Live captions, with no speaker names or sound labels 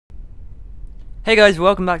Hey guys,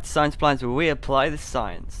 welcome back to Science Appliance, where we apply the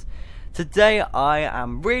science. Today I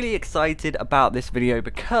am really excited about this video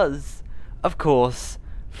because, of course,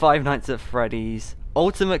 Five Nights at Freddy's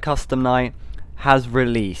Ultimate Custom Night has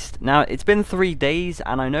released. Now, it's been 3 days,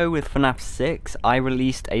 and I know with Fnaf 6 I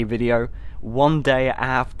released a video one day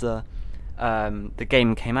after the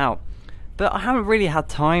game came out. But I haven't really had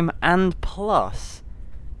time, and plus,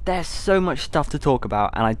 there's so much stuff to talk about,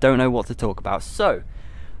 and I don't know what to talk about. So,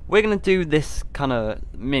 we're going to do this kind of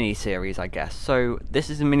mini-series, I guess. So, this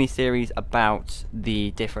is a mini-series about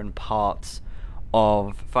the different parts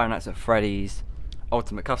of Five Nights at Freddy's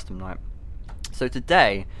Ultimate Custom Night. So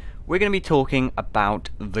today, we're going to be talking about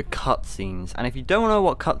the cutscenes. And if you don't know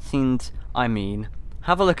what cutscenes I mean,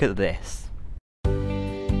 have a look at this.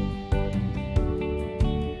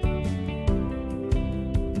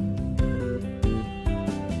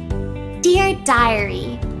 Dear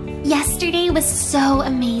Diary, yesterday was so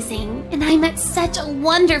amazing, and I met such a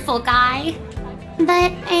wonderful guy.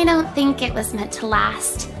 But I don't think it was meant to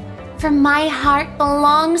last, for my heart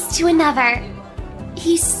belongs to another.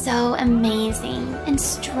 He's so amazing and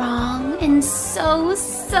strong and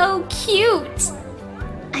so cute.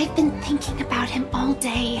 I've been thinking about him all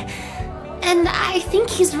day, and I think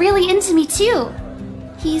he's really into me too.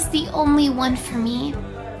 He's the only one for me.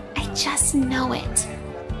 I just know it.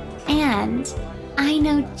 And I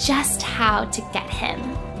know just how to get him.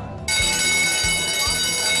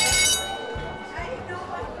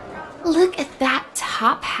 Look at that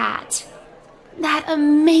top hat. That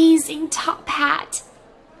amazing top hat.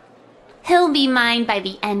 He'll be mine by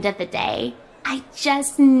the end of the day. I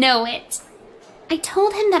just know it. I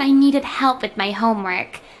told him that I needed help with my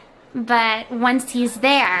homework. But once he's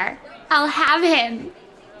there, I'll have him.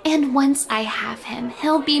 And once I have him,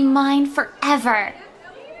 he'll be mine forever.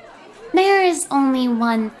 There is only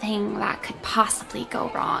one thing that could possibly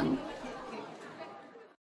go wrong.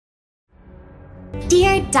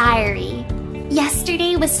 Dear Diary,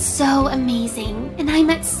 yesterday was so amazing, and I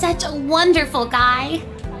met such a wonderful guy.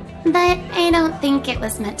 But I don't think it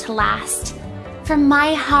was meant to last, for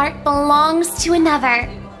my heart belongs to another.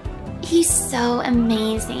 He's so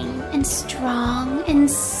amazing and strong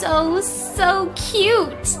and so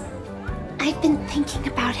cute. I've been thinking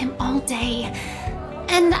about him all day,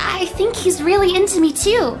 and I think he's really into me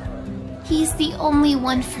too. He's the only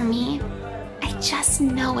one for me. I just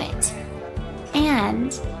know it.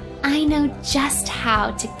 And I know just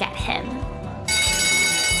how to get him.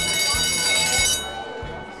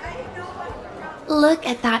 Look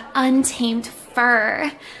at that untamed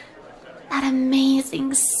fur. That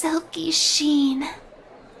amazing silky sheen.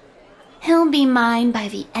 He'll be mine by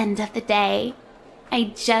the end of the day.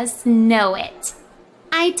 I just know it.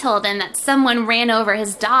 I told him that someone ran over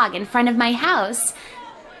his dog in front of my house.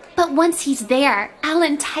 But once he's there, I'll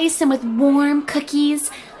entice him with warm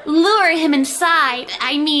cookies, lure him inside,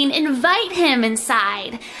 invite him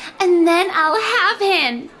inside, and then I'll have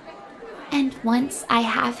him. And once I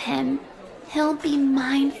have him, he'll be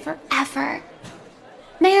mine forever.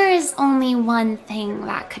 There is only one thing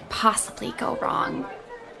that could possibly go wrong.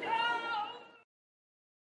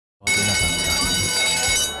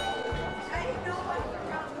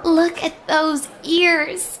 Look at those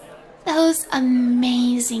ears. Those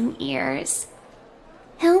amazing ears.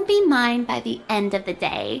 He'll be mine by the end of the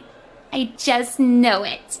day. I just know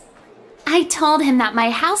it. I told him that my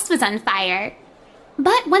house was on fire.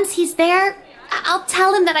 But once he's there, I'll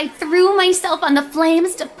tell him that I threw myself on the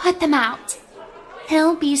flames to put them out.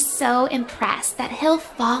 He'll be so impressed that he'll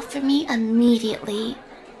fall for me immediately.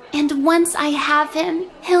 And once I have him,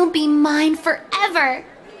 he'll be mine forever.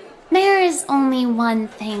 There is only one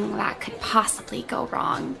thing that could possibly go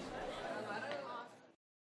wrong.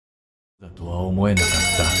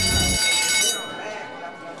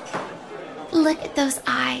 Look at those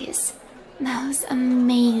eyes. Those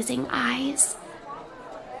amazing eyes.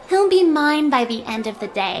 He'll be mine by the end of the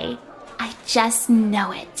day. I just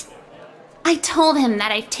know it. I told him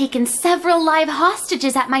that I've taken several live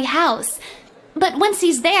hostages at my house. But once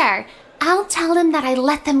he's there, I'll tell him that I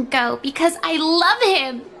let them go because I love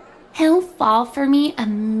him. He'll fall for me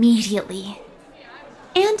immediately.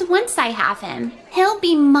 And once I have him, he'll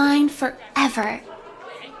be mine forever.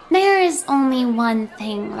 There is only one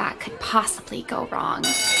thing that could possibly go wrong.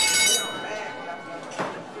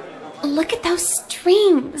 Look at those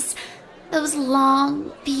strings. Those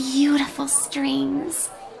long, beautiful strings.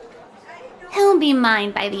 He'll be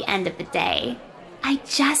mine by the end of the day. I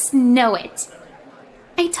just know it.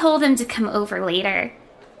 I told him to come over later.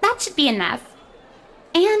 That should be enough.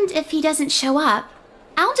 And if he doesn't show up,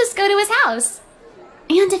 I'll just go to his house.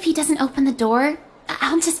 And if he doesn't open the door,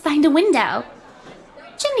 I'll just find a window.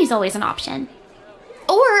 Chimney's always an option.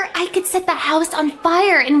 I could set the house on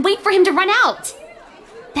fire and wait for him to run out.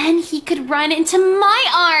 Then he could run into my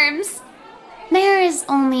arms. There is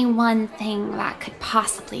only one thing that could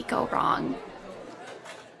possibly go wrong.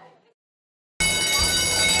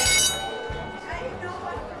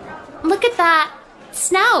 Look at that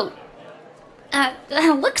snout.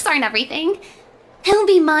 Looks aren't everything. He'll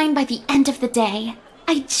be mine by the end of the day.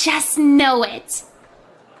 I just know it.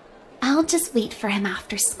 I'll just wait for him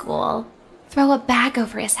after school, throw a bag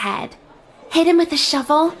over his head, hit him with a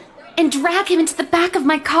shovel, and drag him into the back of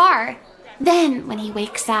my car. Then, when he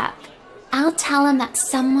wakes up, I'll tell him that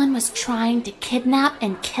someone was trying to kidnap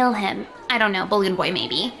and kill him. I don't know, Balloon Boy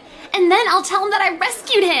maybe. And then I'll tell him that I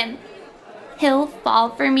rescued him. He'll fall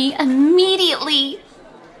for me immediately.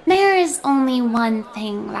 There is only one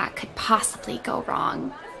thing that could possibly go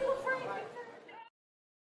wrong.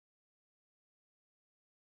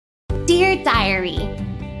 Dear Diary,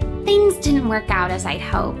 things didn't work out as I'd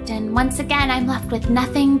hoped, and once again I'm left with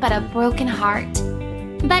nothing but a broken heart.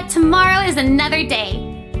 But tomorrow is another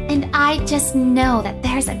day, and I just know that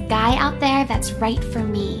there's a guy out there that's right for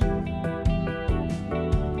me.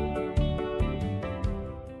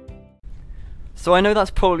 So I know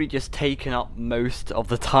that's probably just taken up most of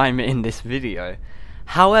the time in this video.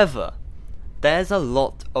 However, there's a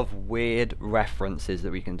lot of weird references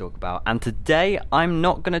that we can talk about, and today I'm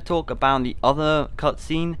not going to talk about the other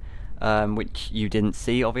cutscene, which you didn't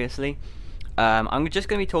see obviously. I'm just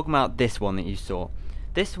going to be talking about this one that you saw.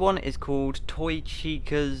 This one is called Toy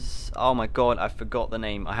Chica's, oh my god, I forgot the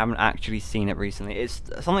name, I haven't actually seen it recently. It's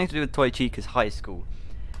something to do with Toy Chica's high school.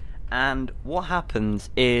 And what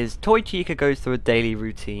happens is Toy Chica goes through a daily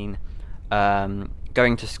routine,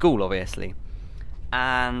 going to school obviously,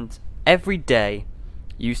 and every day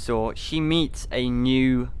you saw she meets a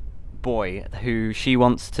new boy who she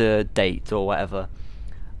wants to date or whatever,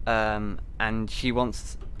 and she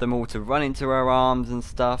wants them all to run into her arms and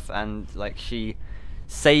stuff, and like she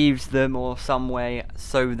saves them or some way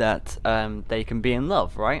so that they can be in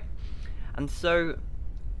love, right? And so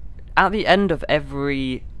at the end of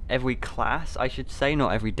every class, I should say,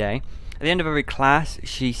 not every day. At the end of every class,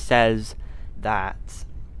 she says that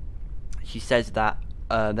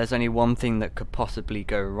there's only one thing that could possibly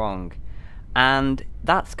go wrong, and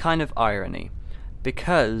that's kind of irony,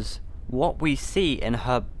 because what we see in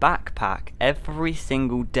her backpack every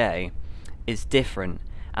single day is different,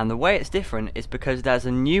 and the way it's different is because there's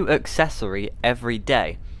a new accessory every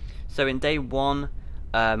day. So in day one,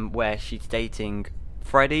 where she's dating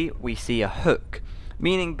Freddy, we see a hook.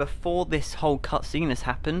 Meaning before this whole cutscene has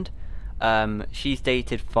happened, she's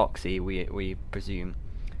dated Foxy, we presume.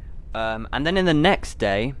 And then in the next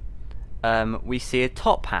day, we see a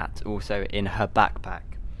top hat also in her backpack,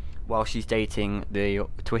 while she's dating the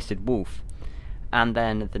Twisted Wolf. And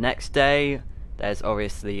then the next day, there's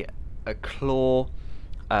obviously a claw,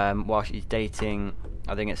 while she's dating,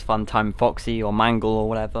 I think it's Funtime Foxy or Mangle or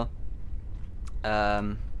whatever.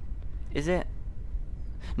 Is it?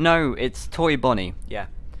 No, it's Toy Bonnie, yeah.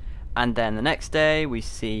 And then the next day we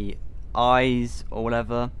see Eyes or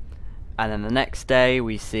whatever, and then the next day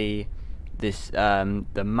we see this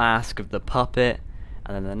the mask of the puppet,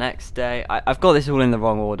 and then the next day I've got this all in the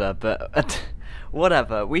wrong order, but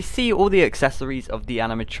whatever. We see all the accessories of the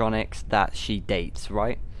animatronics that she dates,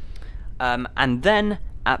 right? And then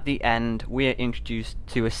at the end we are introduced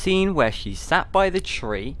to a scene where she's sat by the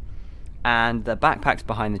tree, and the backpack's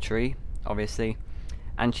behind the tree, obviously.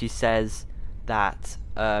 And she says that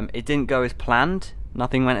it didn't go as planned,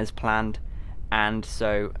 nothing went as planned, and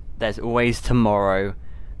so there's always tomorrow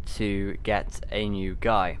to get a new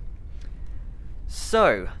guy.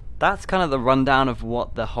 So that's kind of the rundown of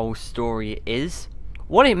what the whole story is.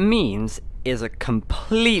 What it means is a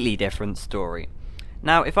completely different story.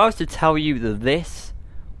 Now, if I was to tell you that this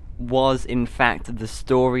was in fact the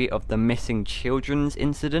story of the missing children's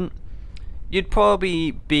incident, you'd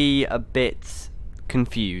probably be a bit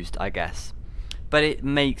confused, I guess, but it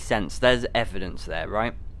makes sense. There's evidence there,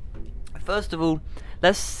 right? First of all,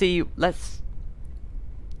 let's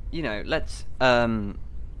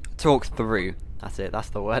talk through, that's it, that's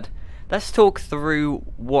the word, let's talk through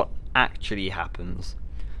what actually happens.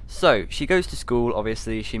 So she goes to school,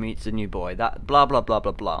 obviously, she meets a new boy, that blah blah blah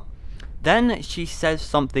blah blah. Then she says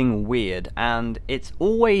something weird, and it's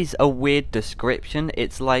always a weird description.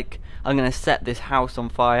 It's like, I'm gonna set this house on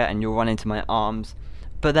fire and you'll run into my arms.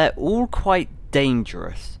 But they're all quite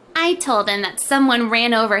dangerous. I told him that someone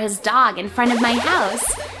ran over his dog in front of my house.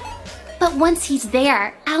 But once he's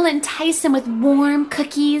there, I'll entice him with warm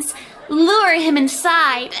cookies, lure him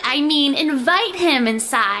inside, invite him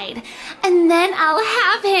inside, and then I'll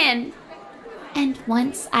have him. And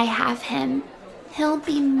once I have him, He'll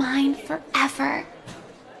be mine forever.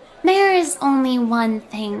 There is only one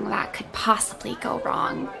thing that could possibly go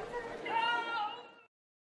wrong.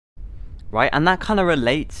 Right, and that kind of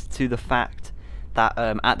relates to the fact that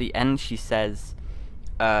at the end she says,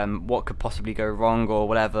 what could possibly go wrong or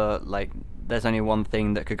whatever, like, there's only one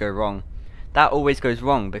thing that could go wrong. That always goes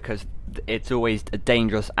wrong because it's always a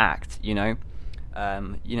dangerous act, you know?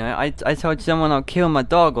 I told someone I'll kill my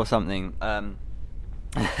dog or something.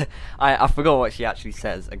 I forgot what she actually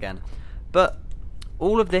says again. But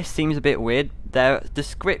all of this seems a bit weird. They're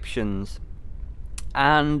descriptions.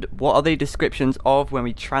 And what are they descriptions of when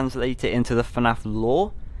we translate it into the Fnaf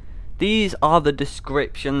lore? These are the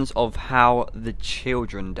descriptions of how the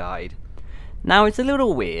children died. Now, it's a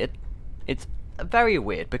little weird. It's very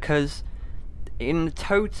weird because in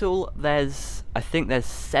total I think there's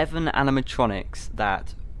 7 animatronics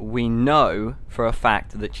that we know for a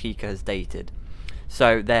fact that Chica has dated.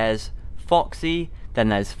 So there's Foxy, then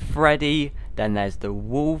there's Freddy, then there's the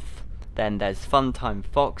wolf, then there's Funtime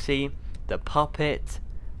Foxy, the puppet,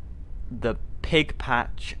 the pig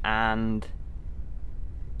patch, and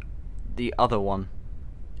the other one.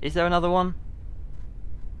 Is there another one?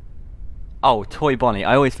 Oh, Toy Bonnie.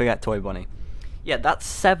 I always forget Toy Bonnie. Yeah, that's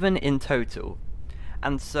 7 in total.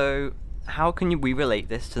 And so, how can we relate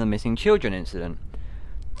this to the missing children incident?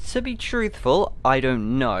 To be truthful, I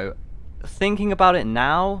don't know. Thinking about it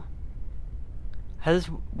now, has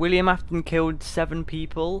William Afton killed 7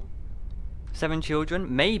 people? 7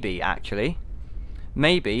 children? Maybe, actually.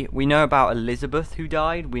 Maybe. We know about Elizabeth who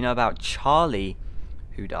died. We know about Charlie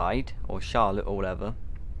who died. Or Charlotte or whatever.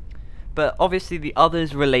 But obviously the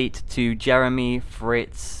others relate to Jeremy,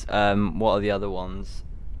 Fritz, what are the other ones?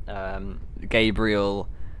 Gabriel,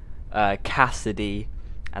 Cassidy,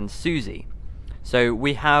 and Susie. So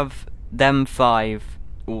we have them 5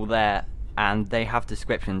 all there, and they have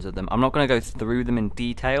descriptions of them. I'm not going to go through them in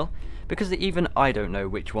detail, because even I don't know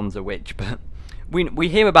which ones are which, but we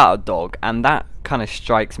hear about a dog, and that kind of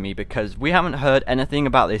strikes me, because we haven't heard anything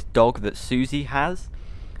about this dog that Susie has.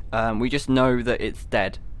 We just know that it's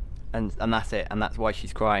dead, and that's it, and that's why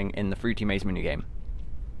she's crying in the Fruity Maze minigame.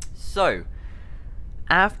 So,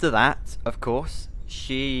 after that, of course,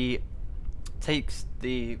 she takes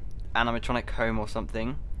the animatronic home or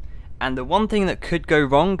something, and the one thing that could go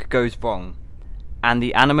wrong goes wrong, and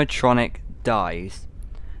the animatronic dies.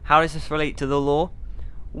 How does this relate to the lore?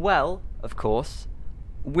 Well, of course,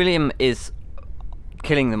 William is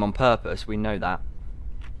killing them on purpose, we know that,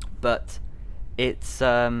 but it's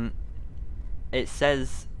it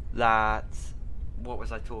says that, what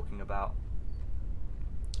was I talking about?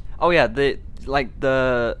 Oh yeah,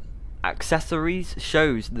 the accessories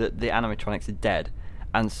shows that the animatronics are dead,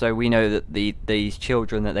 and so we know that these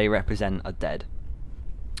children that they represent are dead.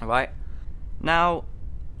 Alright? Now,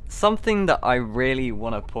 something that I really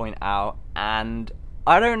want to point out, and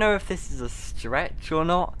I don't know if this is a stretch or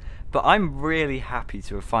not, but I'm really happy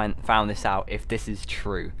to have found this out if this is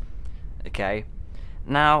true. Okay?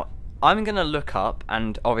 Now, I'm going to look up,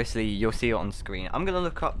 and obviously you'll see it on screen, I'm going to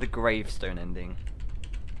look up the gravestone ending.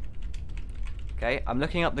 Okay, I'm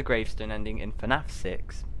looking up the gravestone ending in Fnaf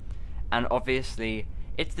 6, and obviously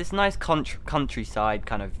it's this nice countryside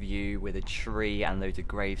kind of view with a tree and loads of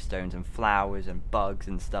gravestones and flowers and bugs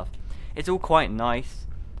and stuff. It's all quite nice.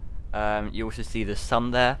 You also see the sun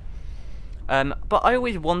there. But I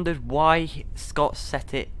always wondered why Scott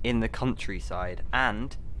set it in the countryside,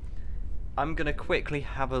 and I'm going to quickly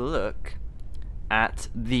have a look at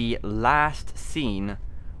the last scene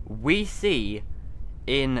we see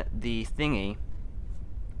in the thingy.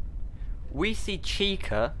 We see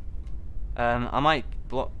Chica, I might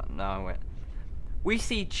block, no wait. We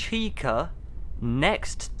see Chica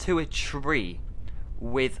next to a tree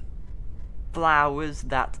with flowers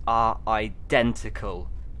that are identical.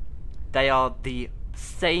 They are the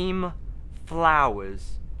same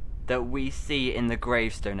flowers that we see in the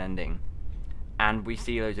gravestone ending. And we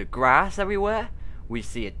see loads of grass everywhere. We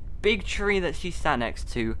see a big tree that she sat next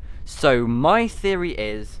to. So my theory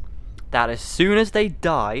is that as soon as they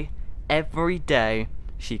die, every day,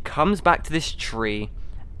 she comes back to this tree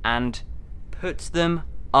and puts them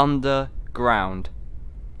underground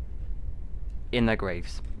in their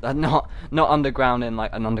graves. Not underground in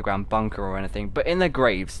like an underground bunker or anything, but in their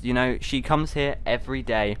graves. You know, she comes here every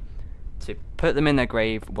day to put them in their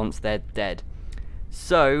grave once they're dead.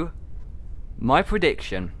 So, my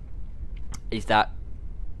prediction is that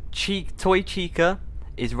Toy Chica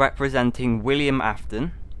is representing William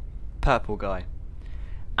Afton, purple guy,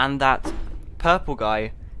 and that purple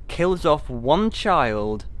guy kills off one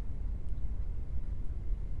child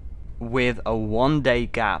with a 1-day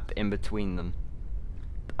gap in between them.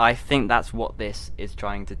 I think that's what this is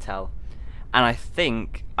trying to tell. And I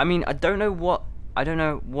think, I mean, I don't know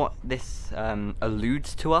what this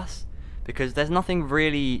alludes to us, because there's nothing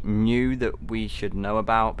really new that we should know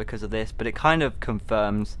about because of this, but it kind of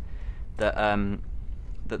confirms that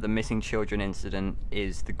that the missing children incident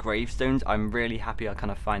is the gravestones. I'm really happy I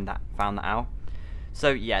kind of found that out.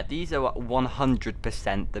 So yeah, these are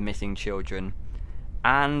 100% the missing children,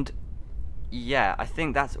 and yeah, I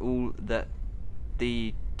think that's all that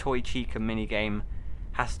the Toy Chica minigame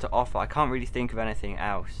has to offer. I can't really think of anything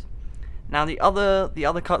else. Now the other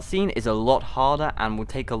cutscene is a lot harder and will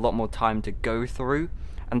take a lot more time to go through,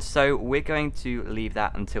 and so we're going to leave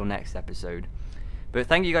that until next episode. But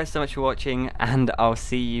thank you guys so much for watching, and I'll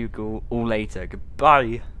see you all later.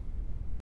 Goodbye.